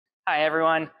Hi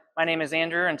everyone, my name is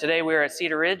Andrew and today we are at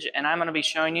Cedar Ridge and I'm going to be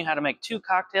showing you how to make 2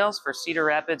 cocktails for Cedar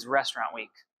Rapids Restaurant Week.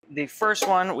 The first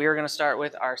one, we are going to start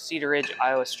with our Cedar Ridge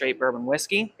Iowa Straight Bourbon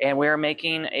Whiskey, and we are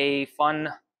making a fun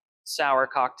sour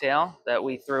cocktail that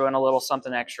we threw in a little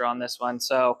something extra on this one.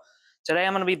 So today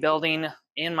I'm going to be building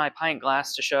in my pint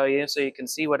glass to show you so you can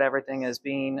see what everything is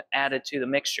being added to the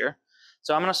mixture.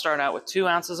 So I'm going to start out with 2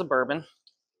 ounces of bourbon.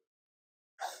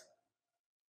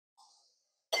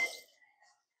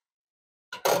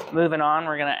 Moving on,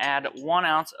 we're going to add 1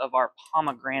 ounce of our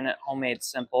pomegranate homemade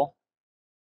simple.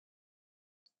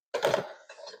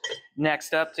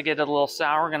 Next up, to get it a little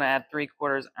sour, we're going to add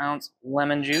 3/4 ounce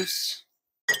lemon juice,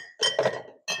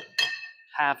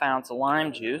 1/2 ounce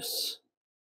lime juice.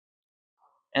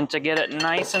 And to get it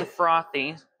nice and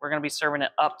frothy, we're going to be serving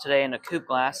it up today in a coupe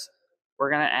glass. We're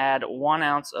going to add 1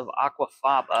 ounce of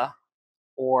aquafaba,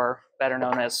 or better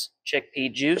known as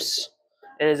chickpea juice.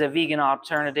 It is a vegan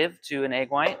alternative to an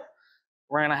egg white.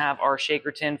 We're going to have our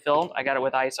shaker tin filled. I got it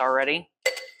with ice already.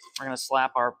 We're going to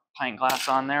slap our pint glass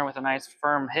on there with a nice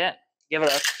firm hit. Give it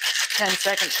a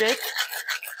 10-second shake.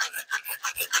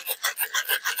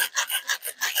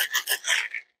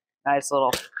 Nice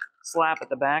little slap at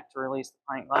the back to release the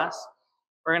pint glass.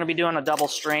 We're going to be doing a double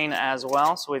strain as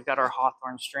well. So we've got our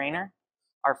Hawthorne strainer,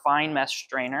 our fine mesh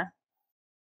strainer.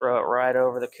 Throw it right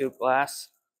over the coupe glass.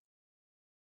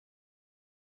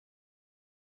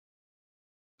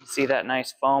 You see that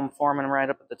nice foam forming right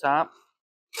up at the top.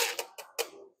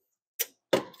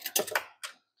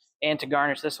 And to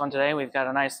garnish this one today, we've got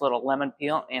a nice little lemon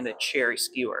peel and a cherry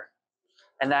skewer.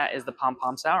 And that is the Pom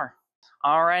Pom Sour.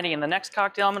 Alrighty, and the next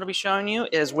cocktail I'm going to be showing you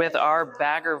is with our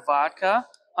Bagger Vodka,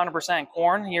 100%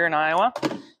 corn here in Iowa.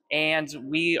 And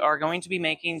we are going to be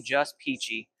making just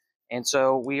peachy. And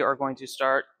so we are going to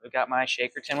start, we've got my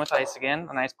shaker tin with ice again,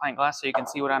 a nice pint glass so you can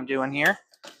see what I'm doing here.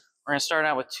 We're going to start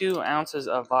out with 2 ounces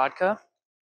of vodka,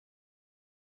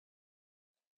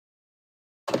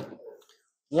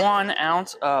 1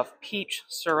 ounce of peach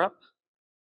syrup,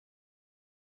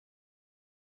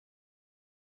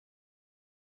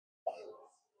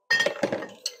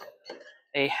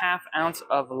 a 1/2 ounce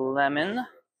of lemon,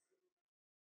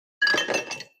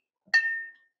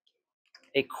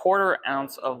 a 1/4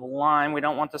 ounce of lime. We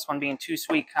don't want this one being too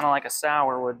sweet, kind of like a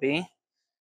sour would be.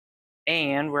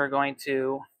 And we're going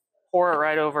to pour it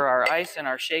right over our ice in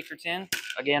our shaker tin,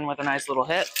 again with a nice little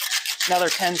hit. Another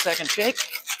 10-second shake.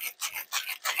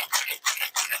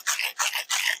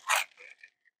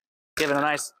 Give it a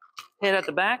nice hit at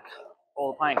the back.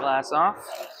 Pull the pint glass off.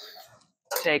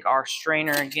 Take our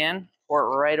strainer again, pour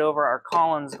it right over our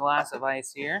Collins glass of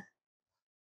ice here.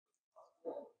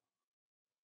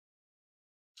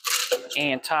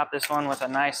 And top this one with a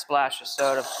nice splash of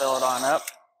soda, fill it on up.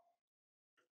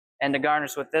 And to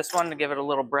garnish with this one, to give it a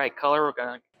little bright color, we're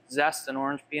going to zest an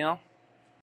orange peel.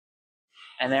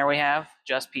 And there we have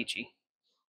just peachy.